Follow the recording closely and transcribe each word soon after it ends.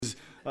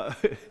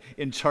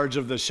in charge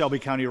of the Shelby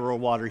County Rural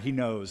Water. He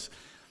knows.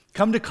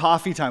 Come to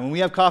coffee time. When we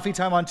have coffee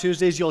time on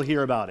Tuesdays, you'll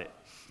hear about it,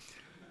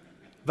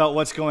 about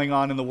what's going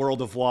on in the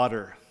world of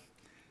water.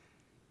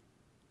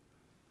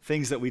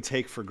 Things that we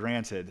take for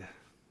granted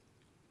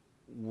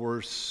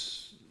were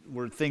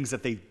things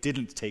that they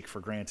didn't take for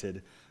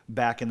granted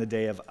back in the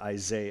day of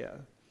Isaiah.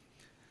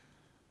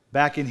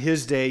 Back in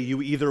his day,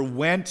 you either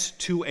went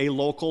to a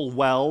local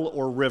well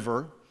or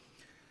river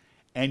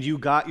and you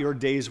got your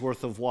day's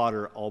worth of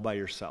water all by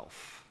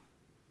yourself,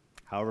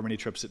 however many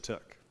trips it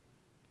took.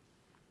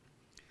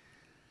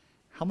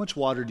 How much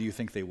water do you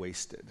think they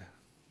wasted?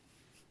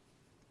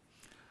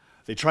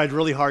 They tried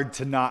really hard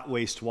to not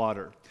waste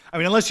water. I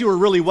mean, unless you were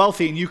really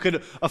wealthy and you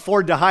could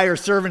afford to hire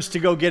servants to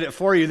go get it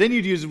for you, then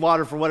you'd use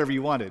water for whatever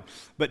you wanted.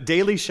 But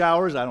daily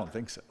showers, I don't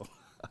think so.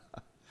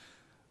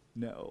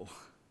 No.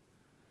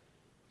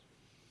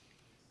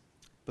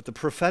 But the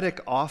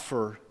prophetic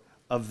offer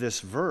of this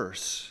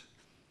verse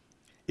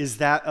is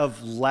that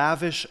of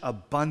lavish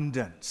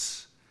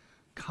abundance.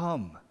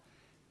 Come,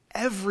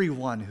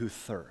 everyone who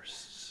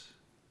thirsts.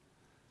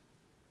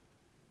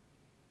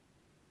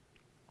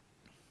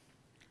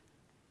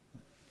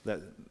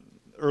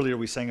 Earlier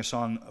we sang a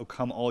song, "O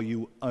Come All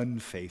You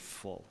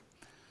Unfaithful."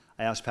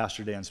 I asked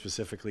Pastor Dan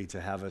specifically to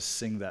have us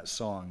sing that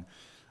song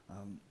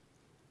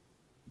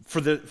for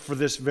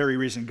this very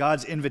reason.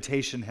 God's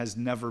invitation has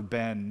never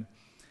been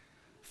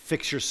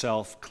fix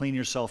yourself, clean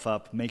yourself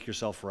up, make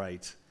yourself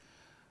right.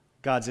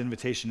 God's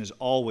invitation is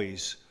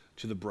always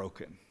to the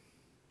broken.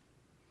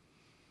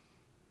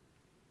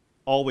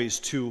 Always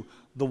to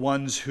the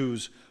ones who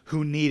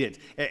need it.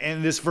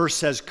 And this verse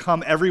says,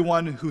 "Come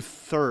everyone who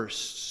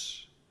thirsts."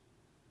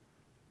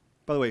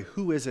 By the way,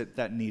 who is it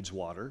that needs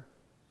water?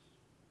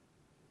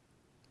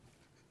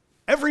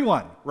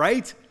 Everyone,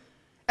 right?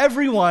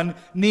 Everyone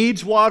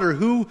needs water.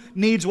 Who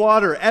needs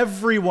water?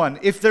 Everyone.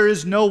 If there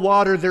is no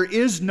water, there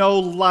is no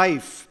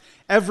life.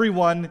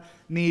 Everyone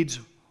needs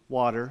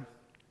water.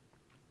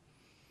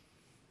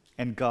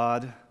 And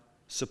God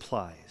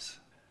supplies.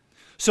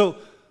 So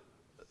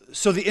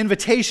the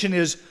invitation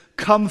is,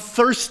 come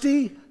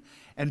thirsty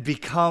and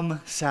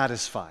become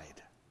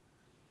satisfied.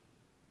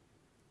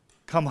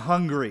 Come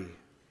hungry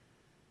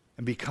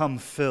and become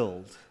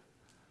filled.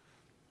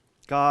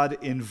 God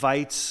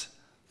invites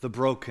the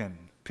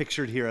broken,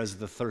 pictured here as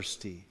the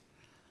thirsty.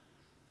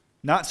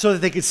 Not so that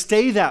they could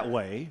stay that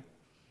way,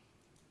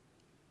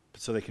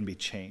 but so they can be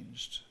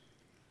changed.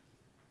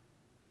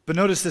 But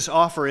notice this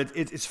offer,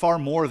 it's far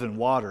more than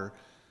water.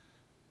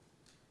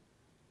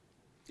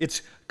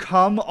 It's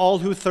come all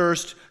who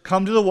thirst,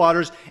 come to the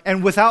waters,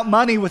 and without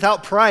money,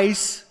 without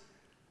price,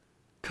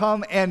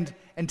 come and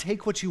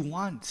take what you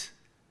want.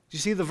 You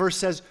see, the verse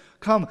says,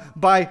 come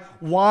buy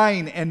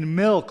wine and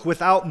milk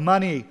without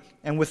money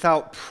and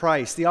without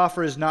price. The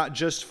offer is not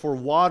just for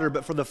water,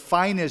 but for the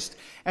finest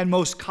and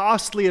most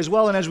costly as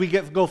well. And as we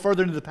go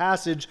further into the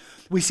passage,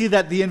 we see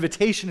that the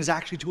invitation is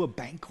actually to a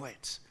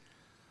banquet,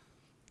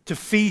 to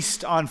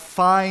feast on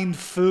fine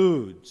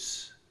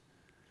foods.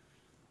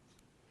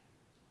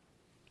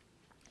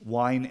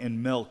 Wine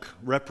and milk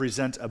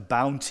represent a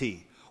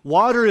bounty.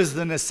 Water is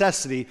the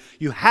necessity.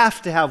 You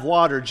have to have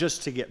water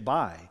just to get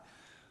by.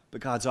 But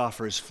God's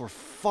offer is for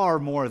far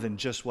more than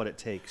just what it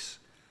takes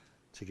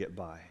to get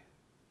by.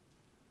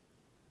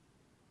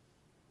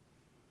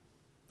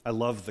 I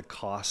love the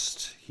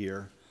cost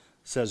here.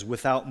 It says,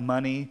 without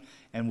money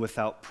and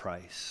without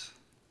price.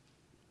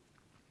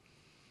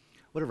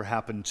 Whatever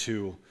happened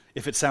to,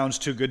 if it sounds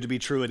too good to be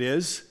true, it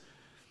is?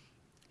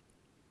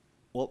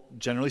 Well,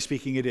 generally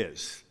speaking, it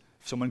is.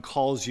 If someone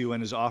calls you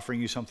and is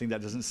offering you something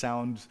that doesn't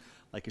sound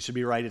like it should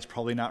be right, it's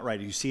probably not right.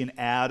 You see an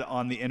ad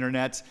on the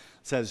internet that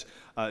says,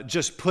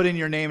 just put in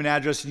your name and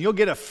address and you'll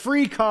get a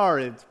free car.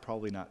 It's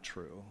probably not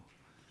true.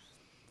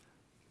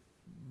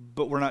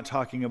 But we're not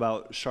talking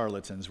about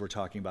charlatans. We're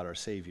talking about our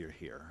Savior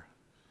here.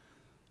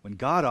 When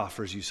God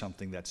offers you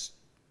something that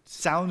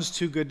sounds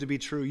too good to be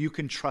true, you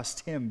can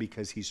trust Him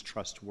because He's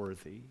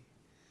trustworthy.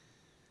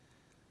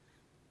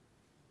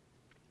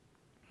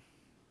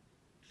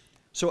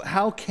 So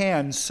how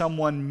can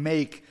someone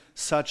make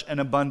such an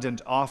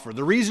abundant offer?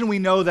 The reason we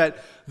know that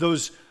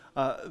those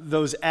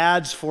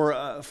ads for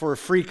a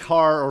free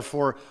car or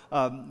for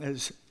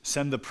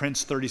send the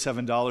prince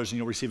 $37 and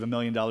you'll receive $1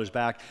 million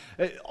back,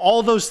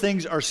 all those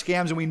things are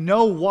scams, and we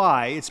know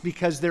why. It's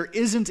because there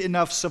isn't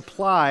enough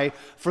supply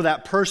for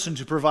that person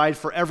to provide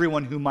for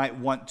everyone who might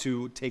want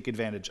to take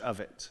advantage of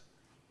it.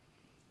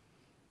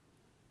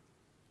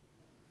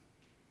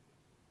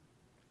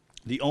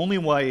 The only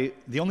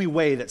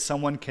way that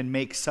someone can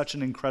make such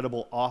an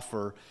incredible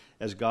offer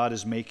as God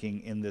is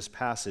making in this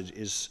passage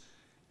is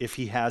if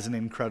He has an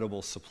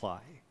incredible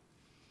supply.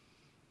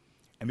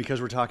 And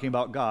because we're talking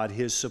about God,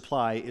 His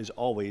supply is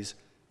always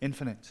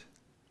infinite.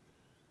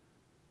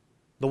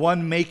 The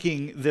one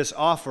making this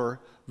offer,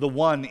 the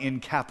one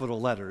in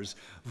capital letters,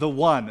 the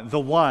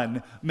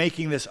one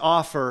making this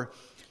offer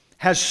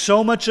has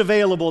so much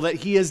available that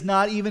He is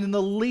not even in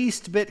the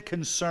least bit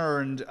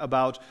concerned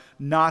about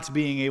not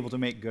being able to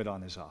make good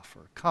on His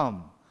offer.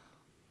 Come,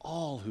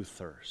 all who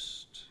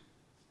thirst.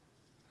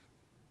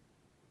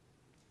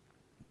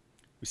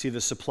 We see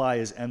the supply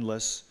is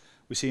endless.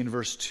 We see in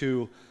verse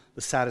 2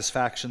 the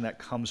satisfaction that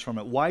comes from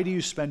it. Why do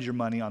you spend your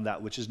money on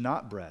that which is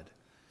not bread,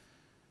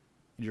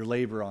 and your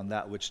labor on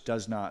that which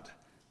does not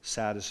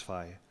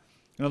satisfy?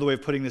 Another way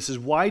of putting this is,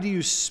 why do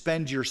you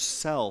spend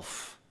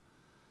yourself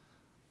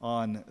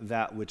on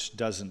that which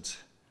doesn't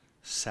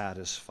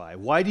satisfy?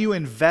 Why do you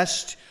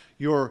invest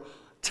your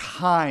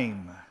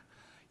time,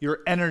 your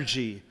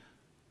energy,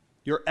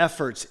 your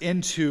efforts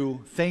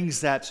into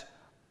things that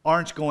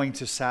aren't going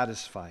to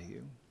satisfy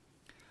you?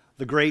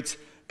 The great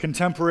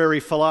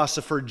contemporary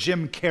philosopher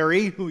Jim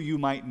Carrey, who you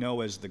might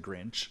know as the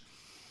Grinch,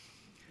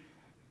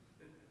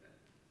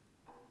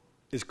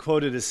 is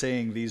quoted as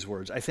saying these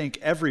words: "I think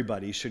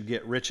everybody should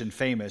get rich and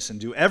famous and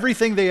do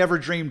everything they ever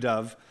dreamed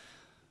of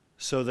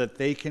so that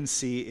they can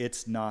see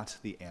it's not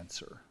the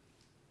answer."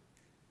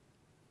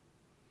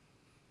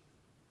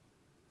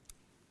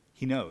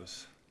 He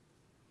knows.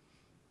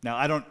 Now,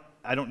 I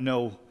don't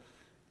know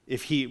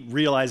if he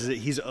realizes that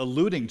he's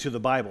alluding to the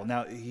Bible.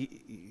 Now,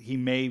 he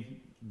may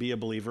be a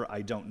believer.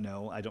 I don't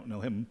know. I don't know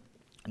him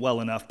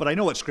well enough, but I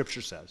know what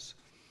Scripture says.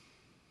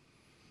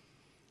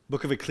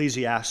 Book of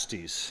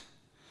Ecclesiastes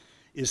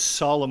is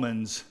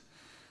Solomon's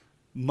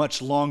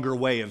much longer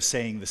way of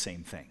saying the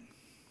same thing.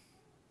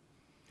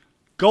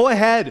 Go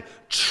ahead,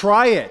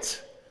 try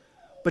it,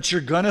 but you're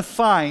going to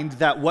find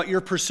that what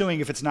you're pursuing,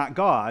 if it's not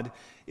God,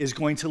 is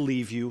going to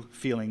leave you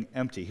feeling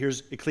empty.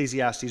 Here's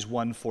Ecclesiastes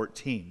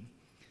 1:14.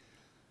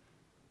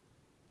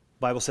 The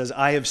Bible says,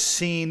 "I have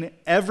seen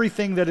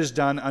everything that is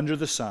done under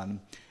the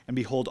sun, and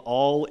behold,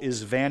 all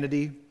is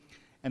vanity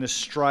and a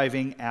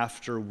striving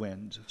after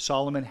wind."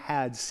 Solomon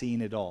had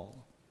seen it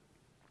all.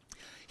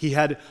 He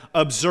had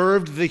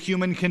observed the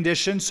human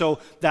condition,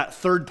 so that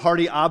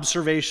third-party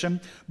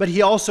observation, but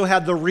he also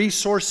had the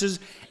resources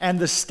and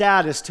the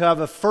status to have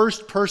a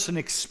first-person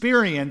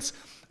experience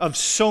of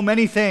so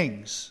many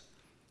things,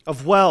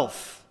 of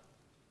wealth.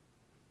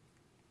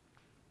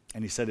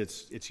 And he said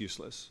it's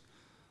useless.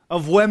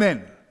 Of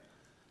women.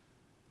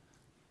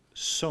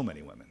 So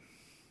many women.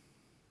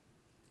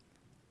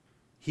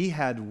 He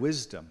had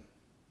wisdom.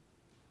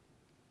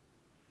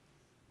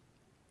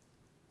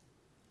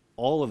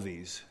 All of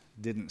these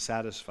didn't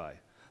satisfy.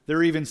 There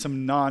are even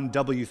some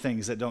non-W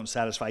things that don't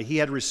satisfy. He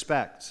had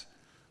respect.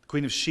 The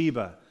Queen of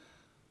Sheba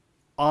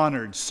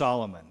honored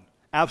Solomon,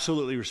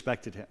 absolutely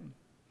respected him.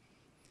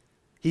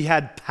 He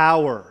had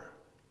power.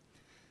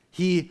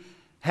 He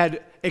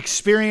had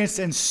experienced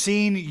and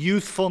seen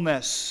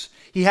youthfulness.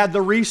 He had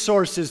the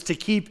resources to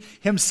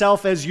keep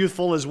himself as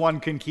youthful as one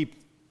can keep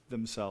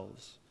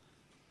themselves.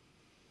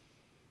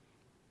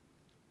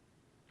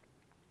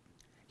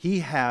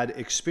 He had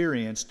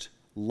experienced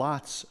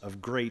lots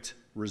of great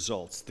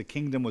results. The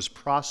kingdom was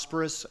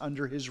prosperous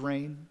under his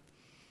reign.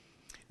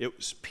 It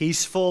was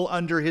peaceful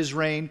under his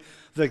reign.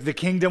 The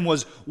kingdom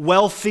was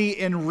wealthy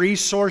in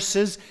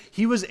resources.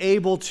 He was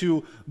able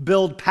to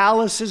build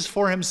palaces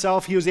for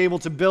himself. He was able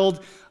to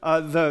build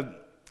the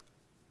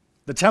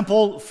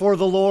temple for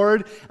the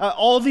Lord.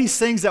 All these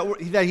things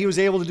that he was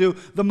able to do.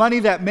 The money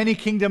that many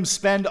kingdoms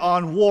spend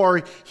on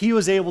war, he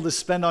was able to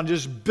spend on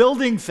just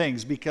building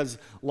things because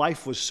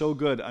life was so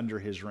good under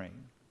his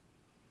reign.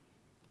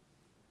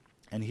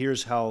 And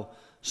here's how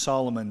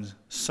Solomon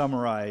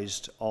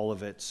summarized all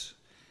of it.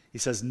 He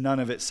says, none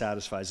of it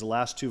satisfies. The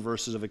last two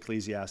verses of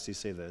Ecclesiastes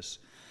say this: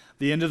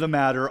 "The end of the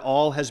matter,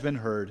 all has been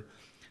heard.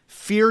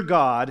 Fear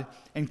God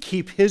and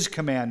keep his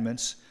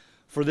commandments,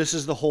 for this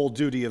is the whole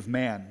duty of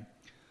man.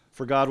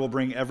 For God will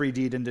bring every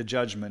deed into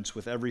judgment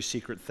with every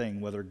secret thing,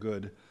 whether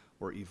good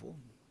or evil."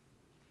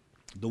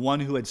 The one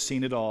who had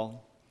seen it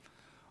all,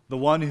 the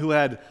one who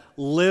had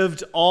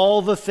lived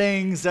all the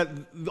things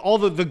all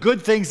the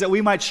good things that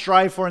we might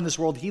strive for in this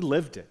world, he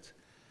lived it.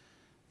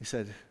 He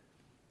said,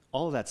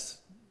 all of that's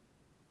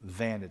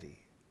vanity,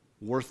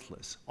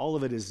 worthless. All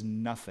of it is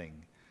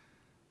nothing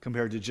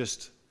compared to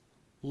just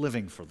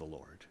living for the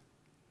Lord.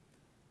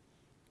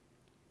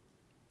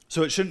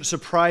 So it shouldn't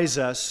surprise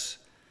us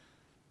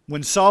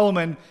when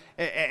Solomon,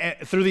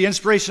 through the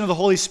inspiration of the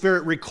Holy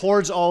Spirit,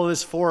 records all of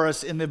this for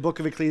us in the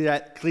book of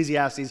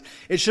Ecclesiastes.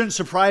 It shouldn't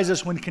surprise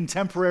us when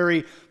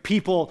contemporary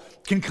people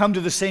can come to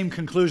the same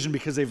conclusion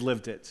because they've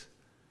lived it.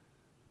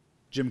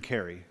 Jim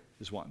Carrey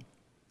is one.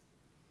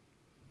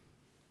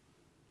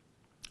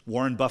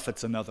 Warren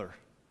Buffett's another.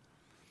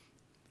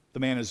 The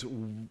man is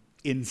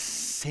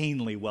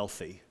insanely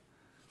wealthy,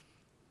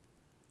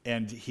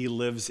 and he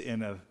lives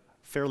in a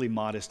fairly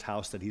modest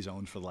house that he's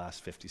owned for the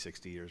last 50,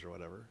 60 years or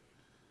whatever,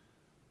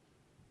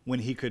 when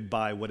he could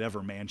buy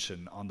whatever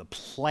mansion on the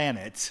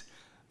planet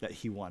that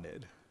he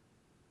wanted.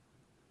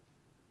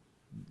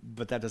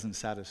 But that doesn't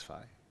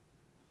satisfy.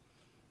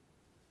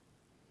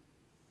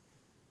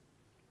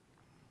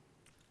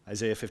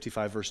 Isaiah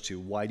 55, verse 2,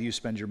 "Why do you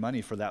spend your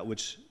money for that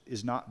which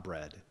is not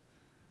bread?"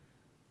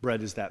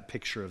 Bread is that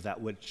picture of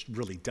that which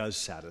really does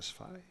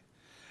satisfy.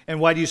 "And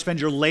why do you spend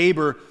your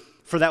labor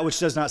for that which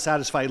does not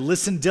satisfy?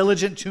 Listen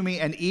diligent to me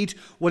and eat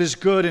what is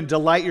good and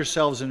delight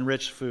yourselves in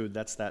rich food."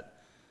 That's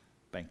that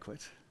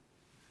banquet.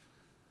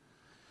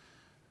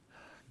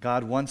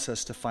 God wants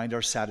us to find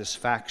our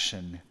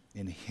satisfaction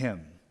in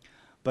Him.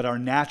 But our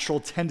natural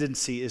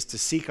tendency is to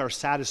seek our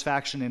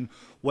satisfaction in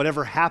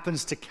whatever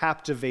happens to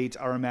captivate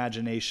our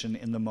imagination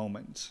in the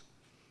moment.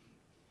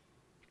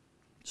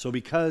 So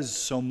because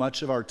so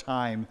much of our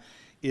time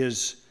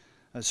is,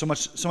 so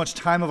much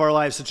time of our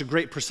lives, such a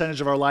great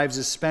percentage of our lives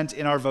is spent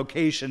in our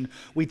vocation,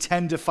 we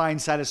tend to find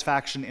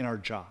satisfaction in our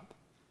job.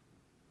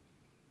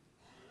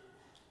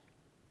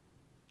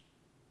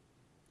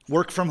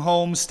 Work from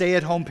home,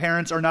 stay-at-home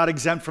parents are not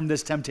exempt from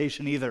this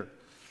temptation either.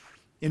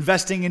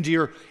 Investing into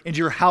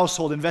your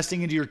household,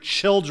 investing into your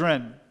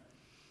children.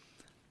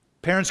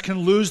 Parents can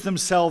lose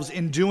themselves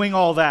in doing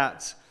all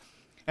that.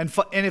 And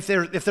if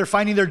they're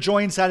finding their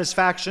joy and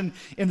satisfaction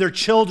in their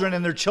children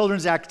and their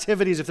children's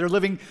activities, if they're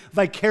living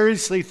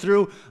vicariously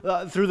through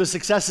the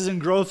successes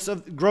and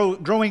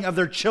growing of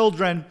their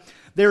children,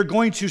 they're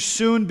going to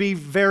soon be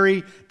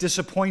very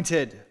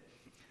disappointed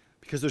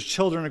because those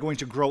children are going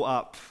to grow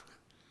up.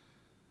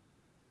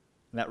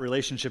 And that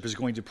relationship is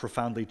going to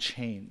profoundly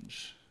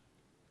change.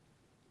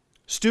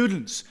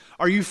 Students,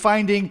 are you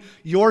finding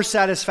your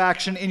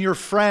satisfaction in your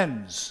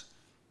friends?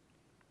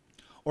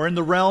 Or in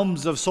the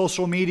realms of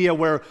social media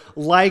where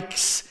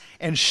likes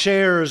and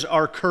shares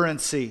are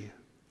currency?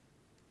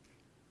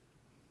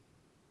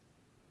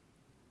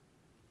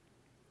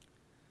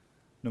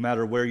 No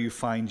matter where you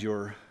find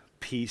your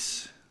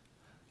peace,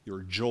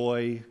 your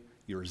joy,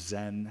 your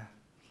zen,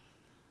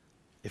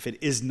 if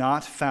it is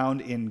not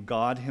found in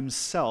God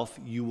Himself,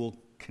 you will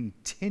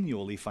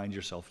continually find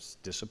yourself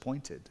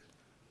disappointed.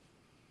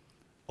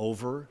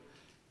 Over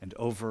and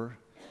over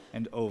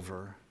and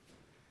over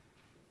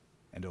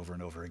and over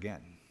and over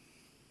again.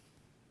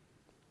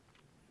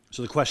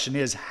 So the question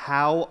is,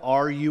 how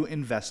are you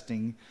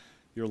investing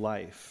your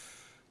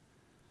life?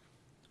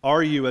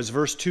 Are you, as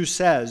verse 2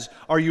 says,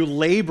 are you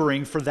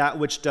laboring for that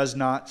which does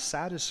not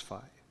satisfy?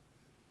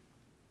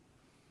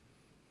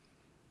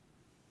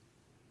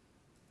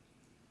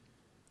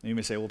 And you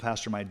may say, well,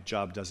 Pastor, my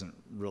job doesn't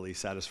really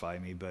satisfy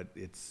me, but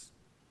it's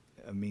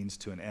a means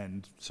to an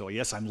end. So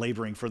yes, I'm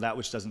laboring for that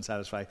which doesn't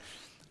satisfy.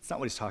 That's not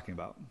what he's talking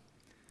about.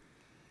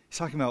 He's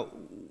talking about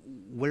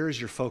where is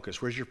your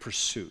focus? Where's your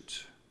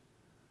pursuit?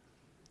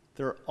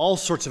 There are all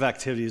sorts of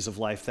activities of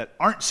life that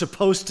aren't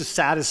supposed to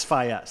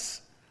satisfy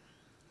us.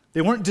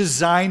 They weren't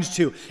designed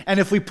to. And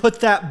if we put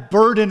that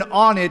burden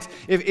on it,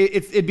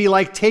 it'd be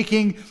like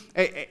taking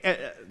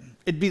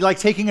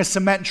a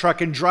cement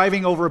truck and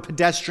driving over a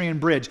pedestrian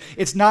bridge.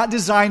 It's not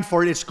designed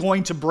for it. It's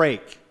going to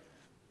break.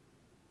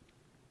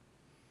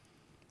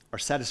 Our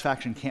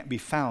satisfaction can't be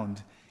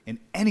found in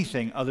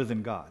anything other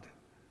than God.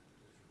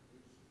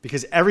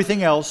 Because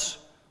everything else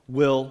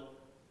will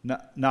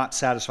not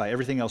satisfy.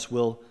 Everything else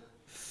will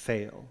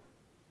fail.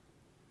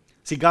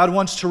 See, God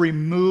wants to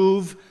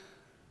remove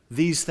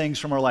these things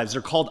from our lives.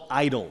 They're called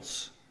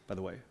idols, by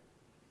the way.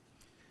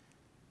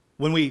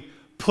 When we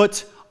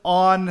put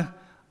on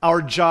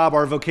our job,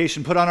 our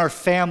vocation, put on our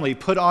family,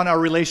 put on our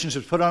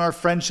relationships, put on our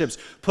friendships,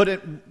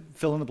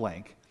 fill in the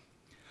blank.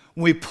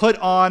 When we put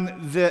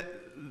on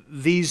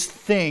these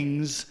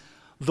things,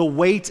 the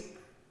weight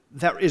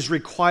that is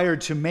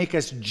required to make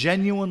us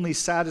genuinely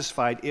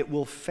satisfied, it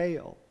will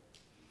fail.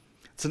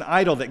 It's an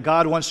idol that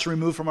God wants to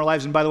remove from our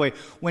lives. And by the way,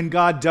 when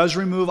God does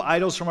remove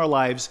idols from our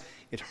lives,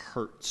 it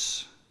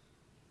hurts.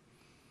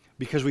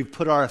 Because we've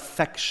put our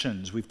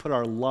affections, we've put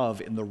our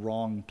love in the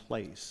wrong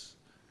place.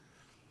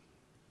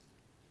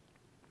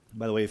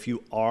 By the way, if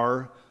you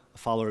are a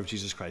follower of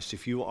Jesus Christ,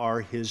 if you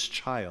are His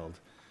child,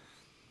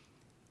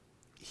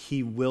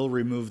 He will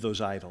remove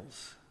those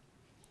idols.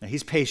 Now,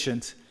 He's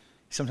patient.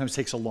 He sometimes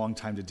takes a long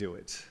time to do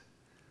it.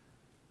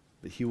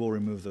 But He will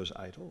remove those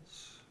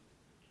idols.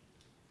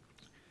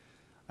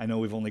 I know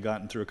we've only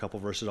gotten through a couple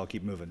verses. I'll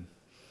keep moving.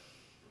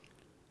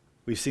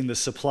 We've seen the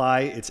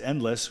supply. It's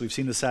endless. We've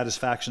seen the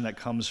satisfaction that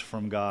comes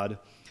from God.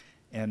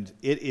 And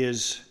it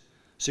is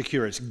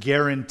secure. It's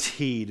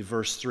guaranteed.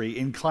 Verse 3,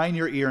 incline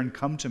your ear and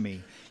come to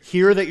me.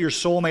 Hear that your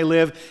soul may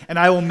live, and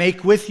I will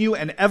make with you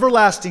an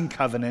everlasting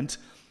covenant,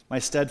 my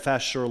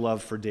steadfast, sure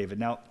love for David.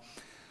 Now,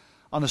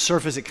 on the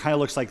surface, it kind of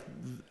looks like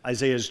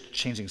Isaiah is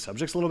changing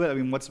subjects a little bit. I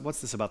mean,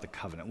 what's this about the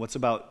covenant?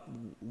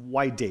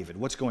 Why David?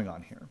 What's going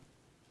on here?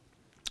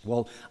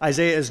 Well,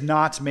 Isaiah is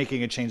not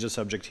making a change of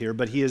subject here,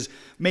 but he is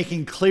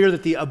making clear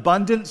that the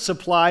abundant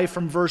supply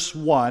from verse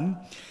 1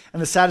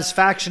 and the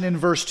satisfaction in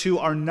verse 2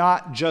 are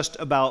not just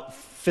about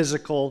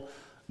physical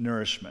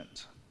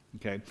nourishment.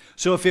 Okay?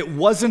 So if it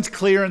wasn't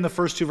clear in the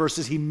first two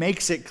verses, he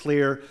makes it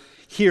clear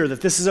here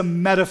that this is a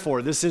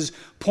metaphor. This is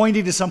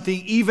pointing to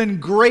something even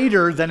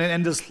greater than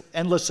an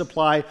endless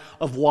supply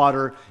of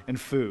water and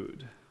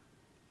food.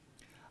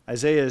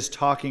 Isaiah is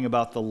talking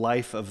about the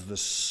life of the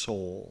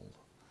soul.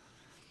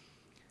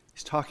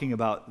 He's talking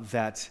about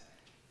that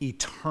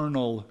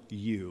eternal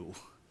you.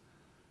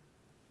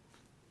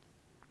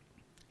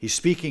 He's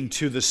speaking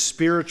to the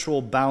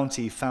spiritual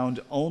bounty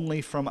found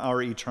only from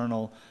our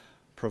eternal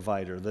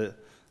provider. The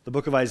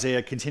book of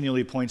Isaiah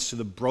continually points to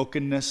the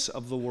brokenness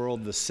of the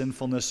world, the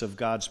sinfulness of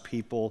God's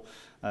people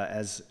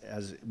as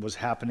was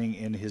happening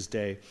in his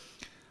day.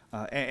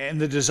 and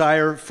the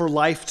desire for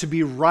life to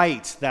be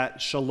right,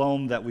 that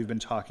shalom that we've been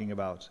talking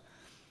about.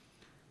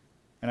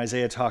 And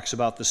Isaiah talks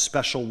about the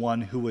special one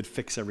who would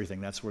fix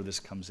everything. That's where this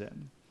comes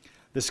in.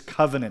 This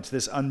covenant,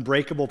 this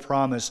unbreakable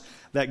promise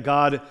that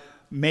God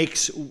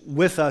makes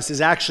with us is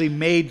actually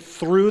made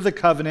through the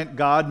covenant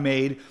God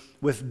made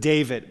with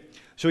David.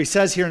 So he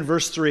says here in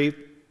verse 3,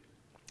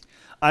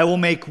 I will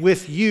make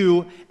with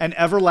you an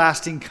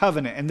everlasting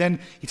covenant. And then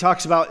he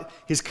talks about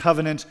his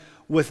covenant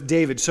with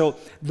David. So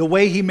the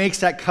way he makes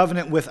that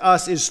covenant with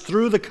us is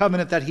through the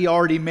covenant that he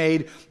already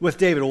made with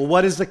David. Well,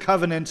 what is the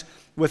covenant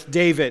with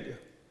David?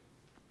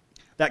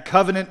 That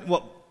covenant,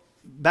 well,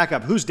 back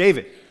up. Who's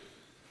David?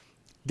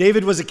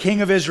 David was a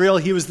king of Israel.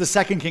 He was the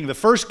second king. The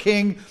first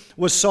king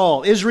was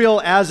Saul.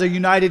 Israel, as a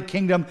united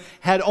kingdom,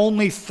 had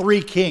only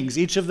 3 kings.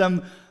 Each of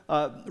them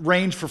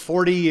reigned for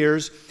 40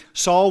 years.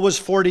 Saul was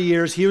 40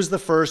 years. He was the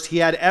first. He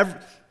had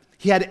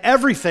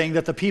everything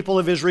that the people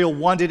of Israel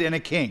wanted in a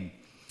king.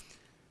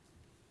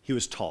 He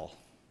was tall.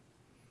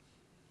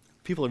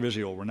 People of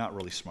Israel were not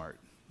really smart.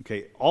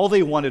 Okay, all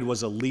they wanted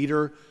was a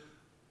leader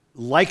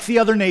like the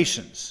other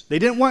nations. They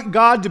didn't want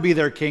God to be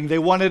their king. They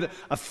wanted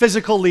a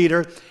physical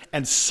leader,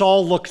 and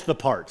Saul looked the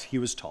part. He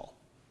was tall.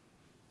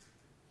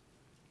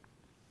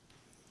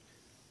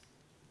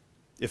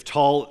 If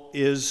tall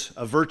is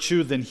a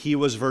virtue, then he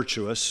was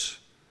virtuous.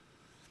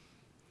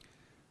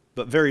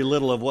 But very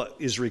little of what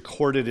is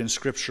recorded in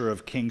Scripture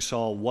of King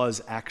Saul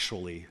was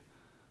actually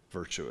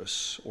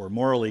virtuous or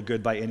morally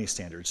good by any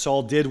standard.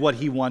 Saul did what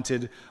he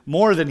wanted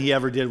more than he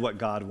ever did what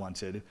God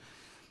wanted,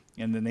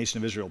 and the nation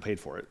of Israel paid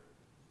for it.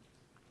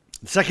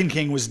 The second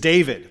king was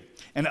David.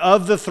 And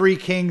of the 3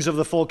 kings of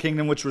the full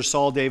kingdom, which were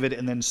Saul, David,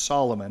 and then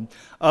Solomon,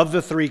 of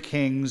the 3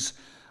 kings,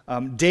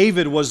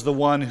 David was the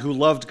one who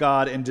loved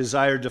God and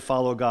desired to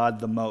follow God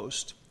the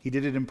most. He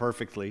did it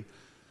imperfectly.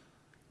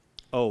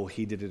 Oh,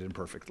 he did it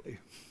imperfectly.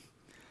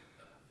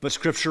 But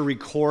Scripture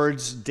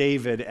records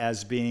David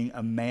as being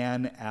a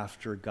man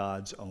after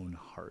God's own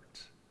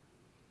heart.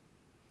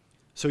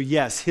 So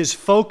yes, his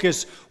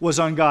focus was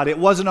on God. It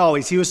wasn't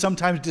always. He was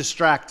sometimes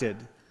distracted.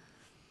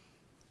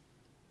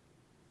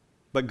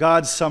 But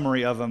God's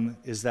summary of him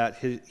is that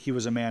he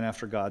was a man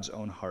after God's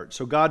own heart.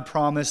 So God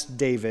promised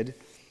David,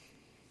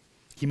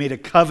 he made a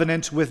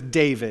covenant with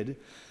David,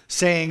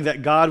 saying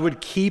that God would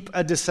keep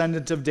a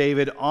descendant of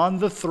David on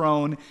the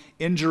throne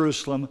in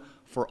Jerusalem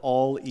for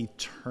all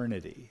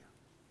eternity.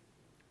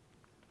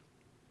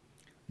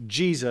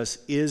 Jesus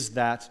is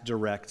that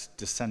direct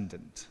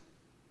descendant.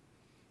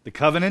 The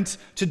covenant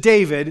to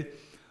David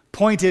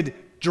pointed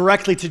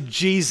directly to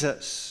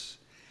Jesus.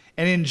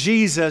 And in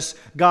Jesus,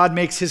 God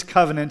makes his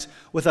covenant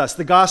with us.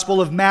 The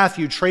Gospel of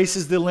Matthew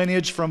traces the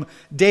lineage from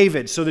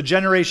David, so the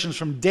generations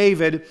from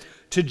David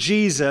to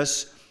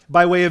Jesus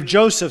by way of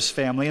Joseph's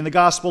family. And the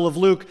Gospel of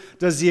Luke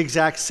does the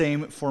exact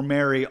same for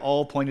Mary,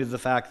 all pointing to the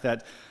fact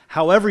that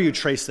however you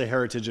trace the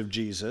heritage of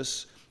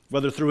Jesus,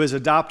 whether through his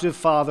adoptive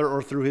father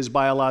or through his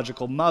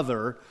biological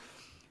mother,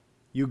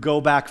 you go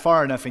back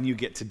far enough and you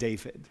get to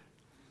David.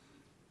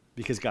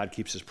 Because God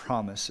keeps his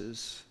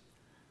promises.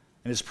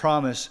 And his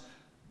promise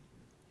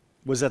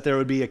was that there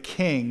would be a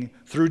king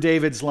through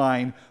David's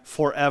line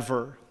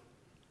forever.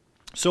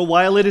 So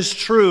while it is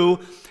true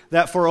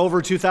that for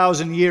over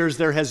 2,000 years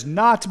there has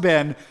not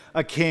been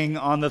a king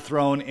on the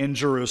throne in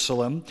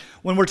Jerusalem,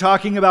 when we're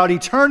talking about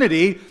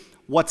eternity,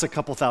 what's a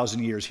couple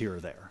thousand years here or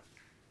there?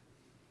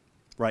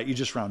 Right? You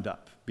just round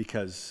up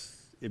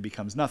because it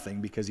becomes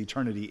nothing, because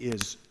eternity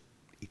is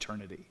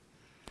eternity.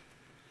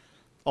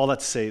 All that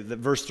to say that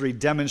verse 3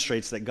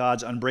 demonstrates that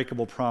God's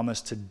unbreakable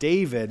promise to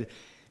David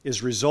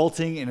is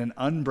resulting in an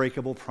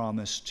unbreakable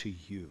promise to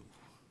you.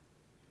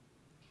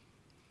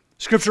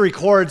 Scripture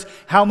records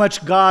how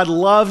much God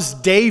loves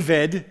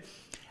David,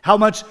 how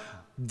much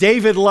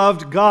David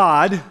loved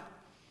God,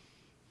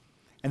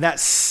 and that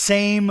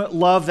same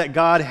love that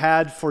God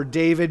had for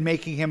David,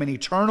 making him an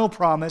eternal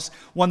promise,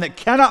 one that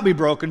cannot be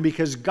broken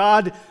because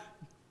God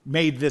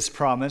made this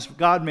promise,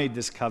 God made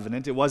this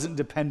covenant. It wasn't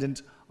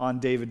dependent on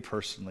David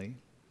personally.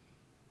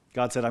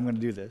 God said, I'm going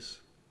to do this.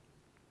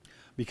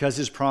 Because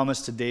his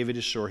promise to David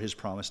is sure, his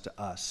promise to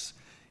us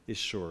is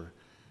sure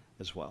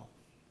as well.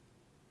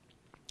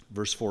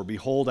 Verse 4,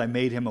 behold, I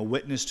made him a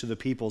witness to the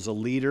peoples, a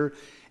leader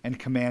and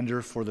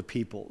commander for the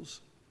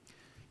peoples.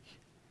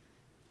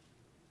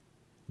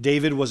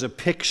 David was a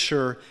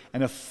picture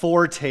and a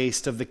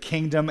foretaste of the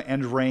kingdom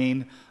and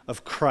reign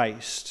of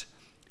Christ.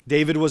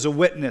 David was a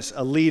witness,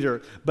 a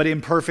leader, but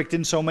imperfect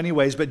in so many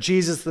ways. But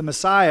Jesus, the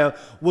Messiah,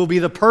 will be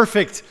the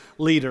perfect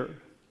leader,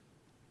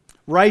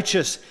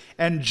 righteous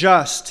and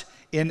just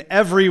in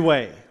every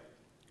way,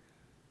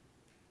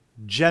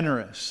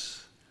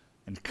 generous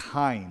and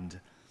kind,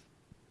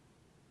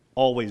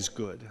 always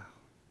good.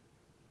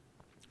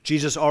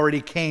 Jesus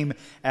already came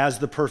as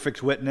the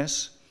perfect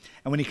witness,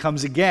 and when he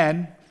comes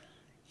again,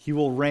 he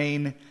will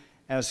reign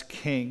as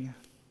king.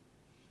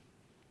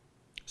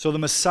 So the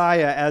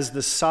Messiah, as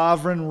the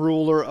sovereign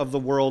ruler of the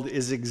world,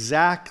 is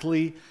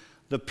exactly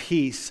the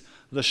peace,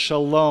 the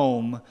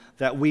shalom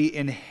that we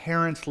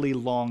inherently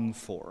long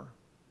for.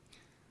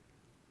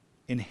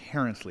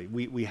 inherently.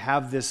 We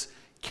have this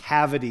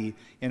cavity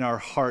in our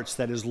hearts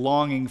that is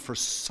longing for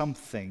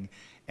something,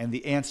 and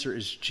the answer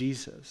is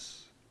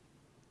Jesus.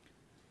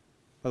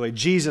 By the way,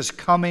 Jesus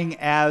coming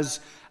as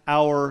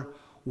our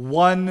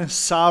one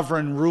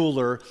sovereign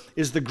ruler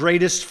is the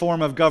greatest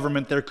form of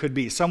government there could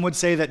be. Some would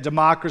say that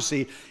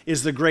democracy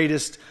is the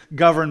greatest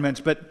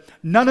government, but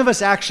none of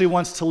us actually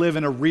wants to live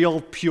in a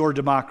real pure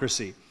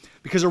democracy,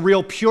 because a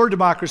real pure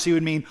democracy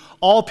would mean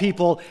all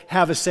people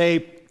have a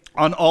say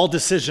on all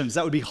decisions.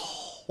 That would be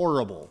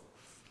horrible.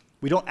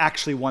 We don't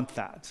actually want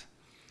that.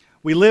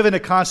 We live in a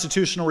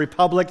constitutional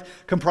republic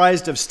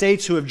comprised of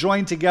states who have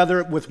joined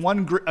together with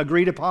one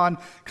agreed upon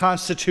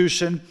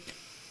constitution.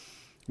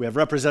 We have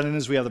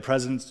representatives, we have the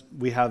president,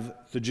 we have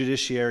the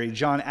judiciary.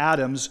 John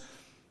Adams,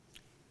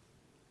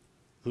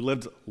 who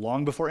lived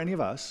long before any of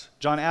us,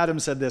 John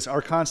Adams said this: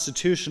 "Our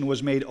Constitution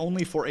was made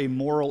only for a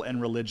moral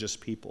and religious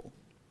people.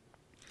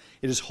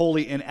 It is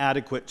wholly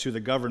inadequate to the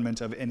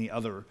government of any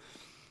other."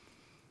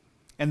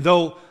 And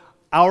though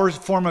our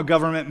form of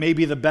government may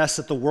be the best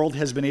that the world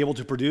has been able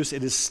to produce,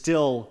 it is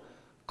still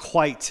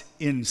quite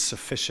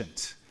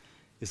insufficient,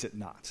 is it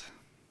not?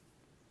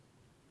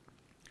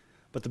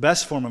 But the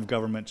best form of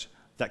government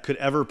that could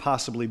ever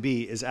possibly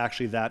be is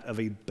actually that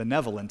of a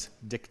benevolent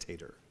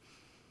dictator.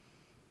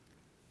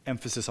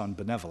 Emphasis on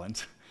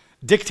benevolent.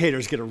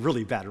 Dictators get a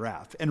really bad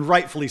rap, and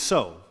rightfully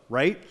so,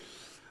 right?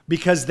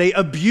 Because they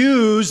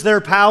abuse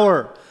their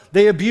power.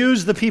 They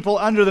abuse the people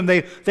under them.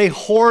 They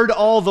hoard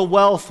all the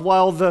wealth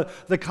while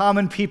the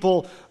common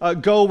people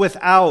go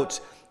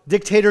without.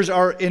 Dictators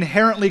are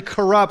inherently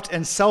corrupt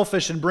and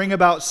selfish and bring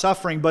about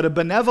suffering, but a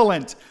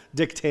benevolent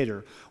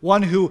dictator,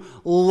 one who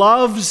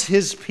loves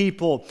his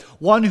people,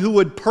 one who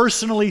would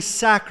personally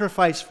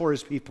sacrifice for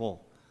his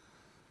people,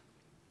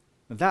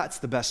 that's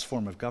the best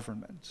form of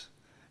government.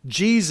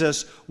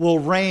 Jesus will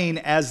reign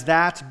as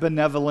that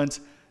benevolent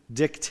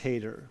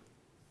dictator.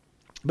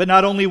 But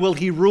not only will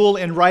he rule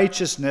in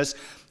righteousness,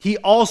 he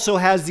also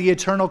has the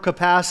eternal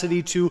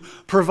capacity to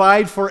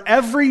provide for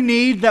every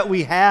need that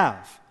we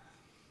have.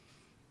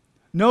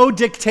 No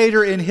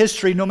dictator in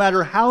history, no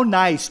matter how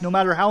nice, no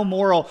matter how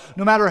moral,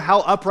 no matter how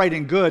upright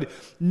and good,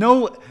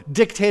 no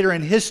dictator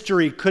in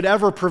history could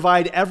ever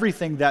provide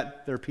everything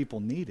that their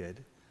people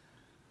needed.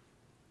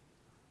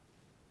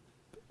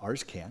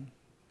 Ours can.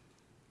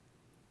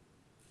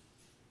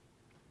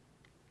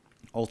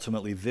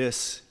 Ultimately,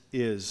 this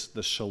is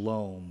the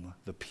shalom,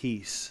 the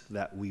peace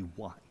that we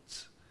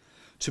want.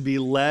 To be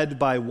led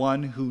by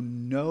one who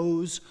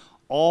knows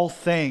all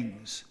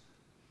things.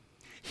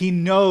 He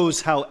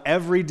knows how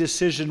every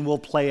decision will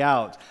play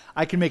out.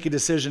 I can make a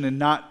decision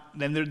and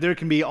there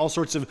can be all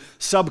sorts of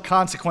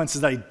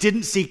sub-consequences that I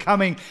didn't see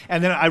coming,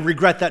 and then I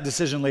regret that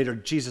decision later.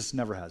 Jesus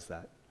never has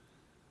that.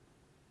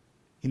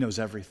 He knows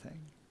everything.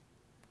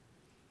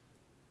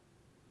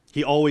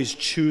 He always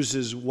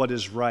chooses what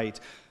is right.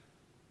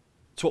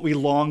 It's what we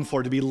long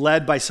for, to be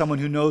led by someone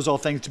who knows all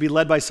things, to be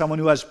led by someone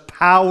who has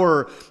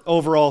power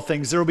over all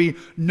things. There will be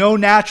no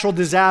natural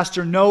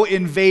disaster, no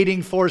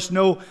invading force,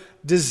 no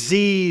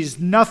disease,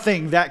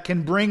 nothing that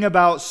can bring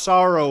about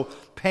sorrow,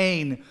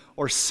 pain,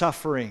 or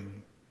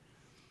suffering.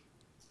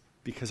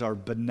 Because our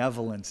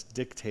benevolent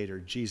dictator,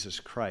 Jesus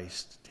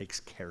Christ, takes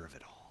care of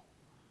it all.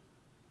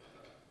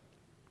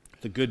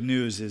 The good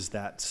news is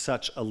that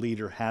such a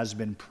leader has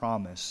been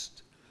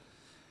promised.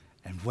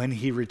 And when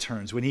he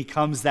returns, when he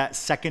comes that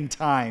second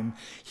time,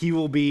 he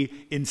will be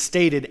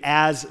instated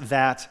as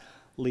that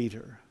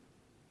leader.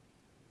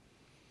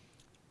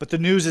 But the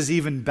news is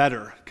even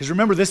better. Because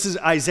remember, this is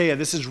Isaiah.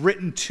 This is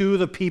written to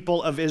the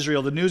people of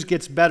Israel. The news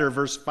gets better.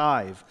 Verse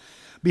 5.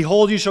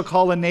 "Behold, you shall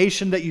call a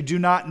nation that you do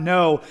not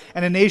know,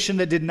 and a nation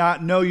that did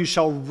not know you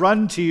shall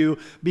run to you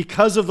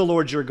because of the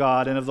Lord your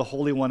God and of the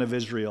Holy One of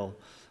Israel,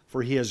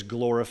 for he has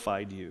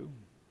glorified you."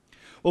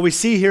 What we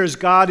see here is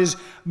God is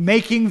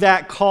making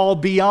that call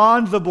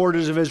beyond the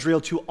borders of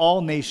Israel to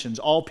all nations,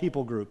 all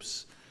people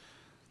groups.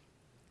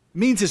 It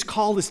means his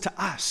call is to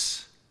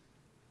us.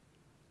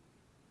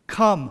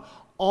 Come,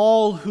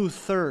 all who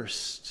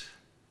thirst.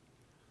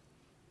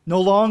 No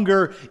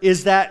longer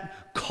is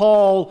that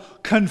call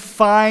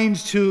confined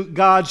to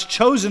God's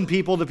chosen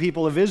people, the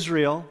people of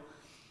Israel,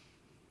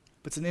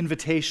 but it's an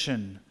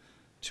invitation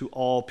to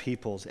all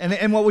peoples.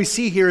 And what we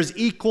see here is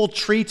equal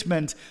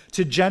treatment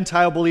to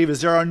Gentile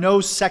believers. There are no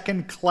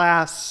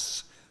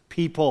second-class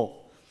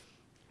people.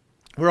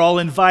 We're all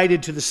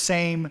invited to the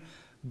same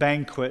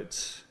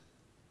banquet.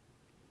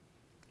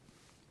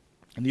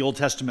 In the Old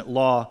Testament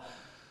law,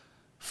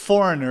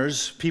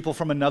 foreigners, people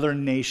from another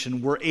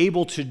nation, were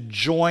able to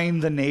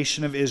join the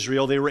nation of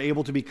Israel. They were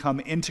able to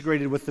become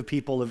integrated with the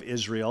people of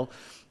Israel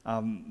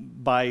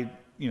by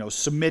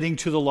submitting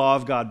to the law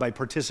of God, by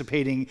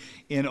participating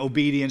in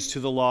obedience to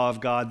the law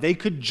of God. They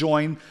could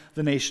join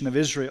the nation of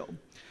Israel.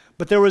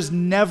 But there was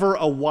never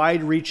a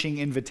wide-reaching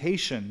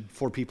invitation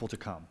for people to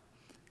come.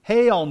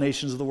 Hey, all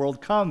nations of the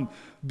world, come,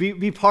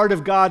 be part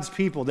of God's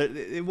people.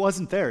 It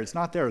wasn't there. It's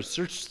not there.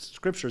 Search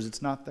scriptures,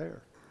 it's not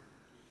there.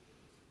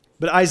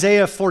 But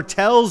Isaiah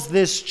foretells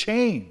this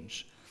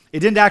change. It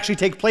didn't actually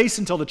take place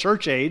until the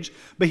church age,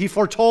 but he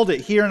foretold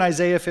it here in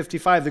Isaiah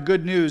 55, the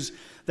good news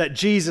that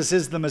Jesus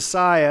is the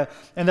Messiah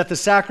and that the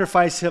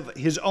sacrifice of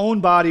his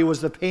own body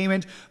was the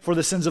payment for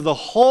the sins of the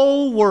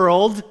whole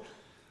world,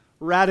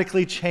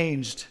 radically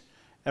changed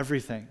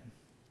everything.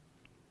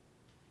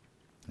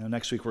 Now,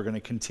 next week we're going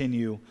to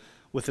continue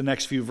with the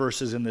next few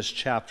verses in this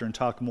chapter and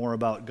talk more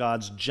about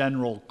God's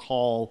general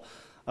call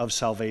of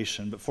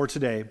salvation. But for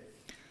today,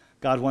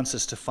 God wants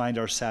us to find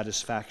our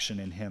satisfaction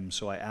in him.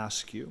 So I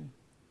ask you,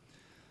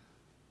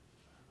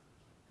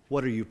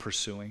 what are you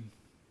pursuing?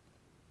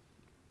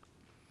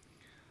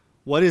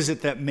 What is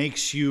it that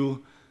makes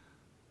you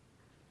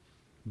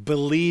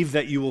believe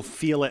that you will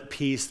feel at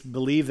peace,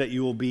 believe that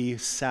you will be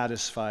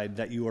satisfied,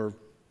 that you are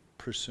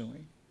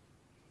pursuing?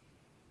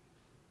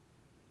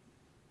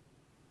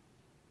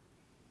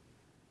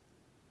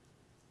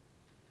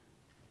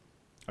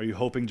 Are you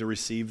hoping to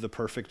receive the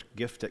perfect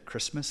gift at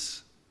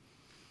Christmas?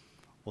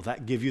 Will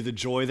that give you the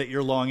joy that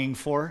you're longing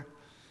for?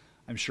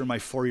 I'm sure my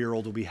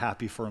 4-year-old will be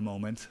happy for a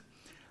moment.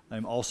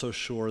 I'm also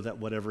sure that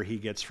whatever he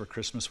gets for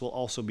Christmas will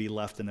also be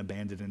left and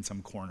abandoned in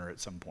some corner at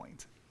some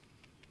point,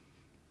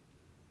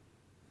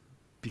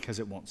 because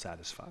it won't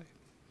satisfy.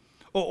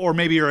 Or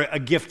maybe you're a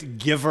gift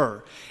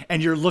giver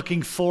and you're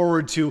looking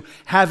forward to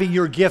having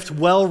your gift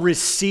well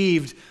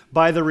received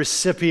by the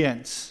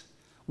recipients.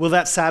 Will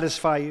that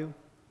satisfy you?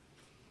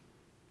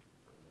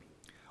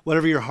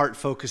 Whatever your heart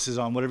focuses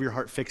on, whatever your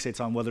heart fixates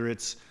on, whether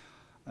it's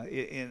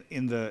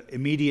in the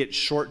immediate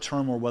short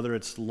term or whether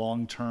it's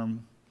long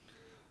term,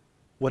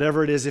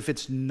 whatever it is, if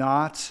it's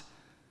not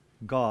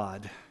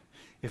God,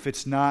 if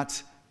it's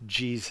not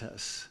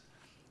Jesus,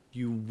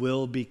 you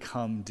will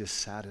become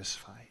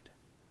dissatisfied.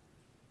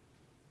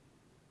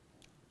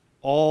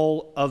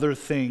 All other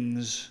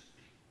things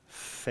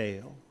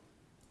fail.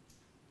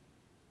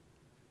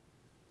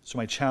 So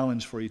my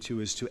challenge for you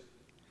too is to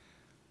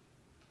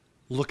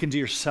look into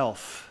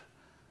yourself.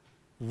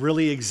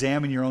 Really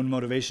examine your own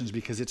motivations,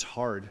 because it's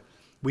hard.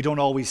 We don't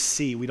always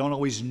see. We don't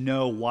always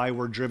know why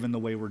we're driven the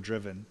way we're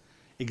driven.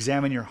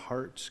 Examine your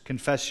heart.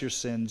 Confess your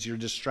sins, your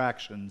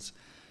distractions,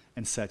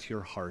 and set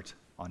your heart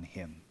on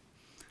him.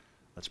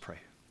 Let's pray.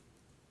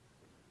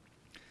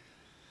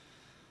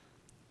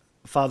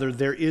 Father,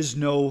 there is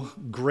no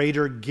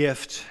greater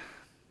gift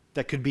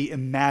that could be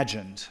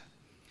imagined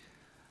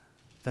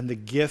than the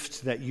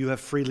gift that you have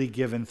freely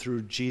given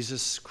through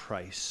Jesus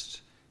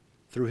Christ,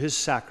 through his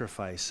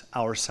sacrifice,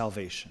 our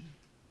salvation.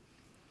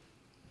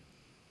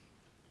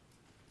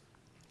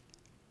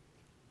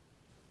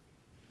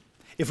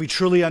 If we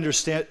truly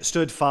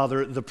understood,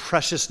 Father, the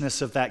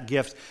preciousness of that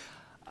gift,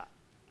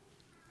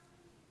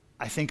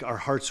 I think our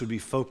hearts would be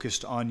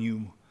focused on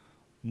you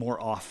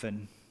more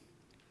often,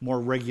 more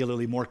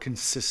regularly, more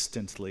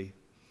consistently.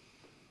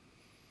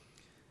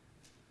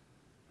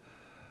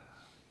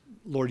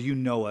 Lord, you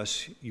know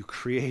us. You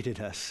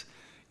created us.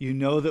 You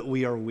know that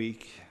we are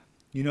weak.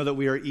 You know that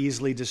we are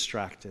easily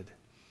distracted.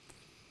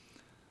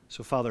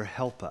 So, Father,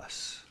 help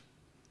us.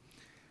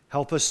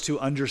 Help us to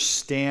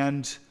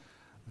understand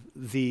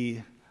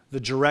the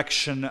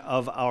direction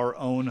of our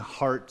own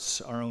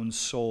hearts, our own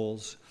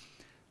souls.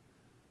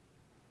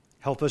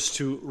 Help us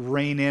to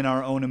rein in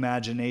our own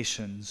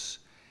imaginations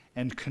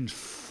and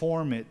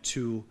conform it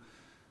to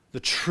the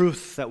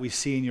truth that we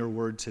see in your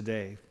word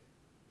today.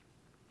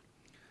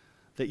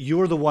 That you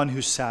are the one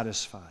who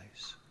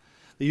satisfies.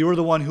 That you are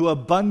the one who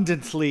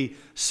abundantly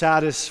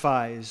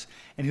satisfies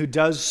and who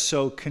does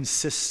so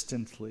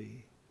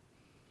consistently.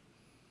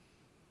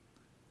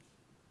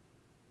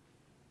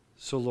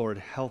 So, Lord,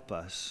 help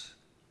us.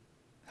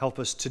 Help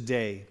us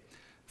today,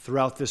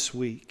 throughout this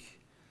week,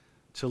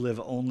 to live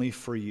only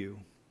for you.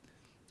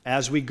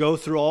 As we go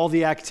through all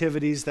the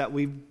activities that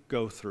we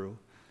go through,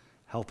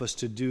 help us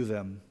to do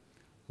them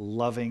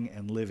loving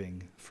and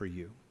living for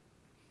you.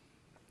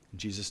 In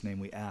Jesus' name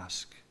we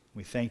ask.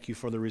 We thank you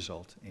for the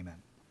result. Amen.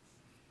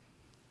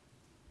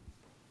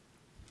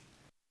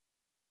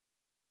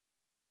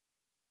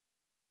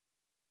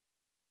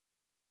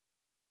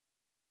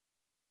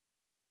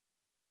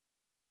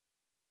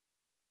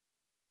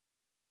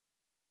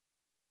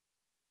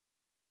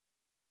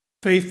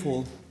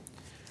 Faithful.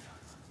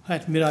 I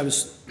have to admit I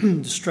was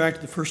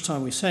distracted the first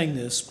time we sang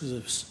this because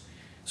it was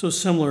so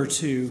similar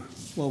to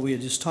what we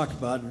had just talked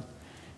about.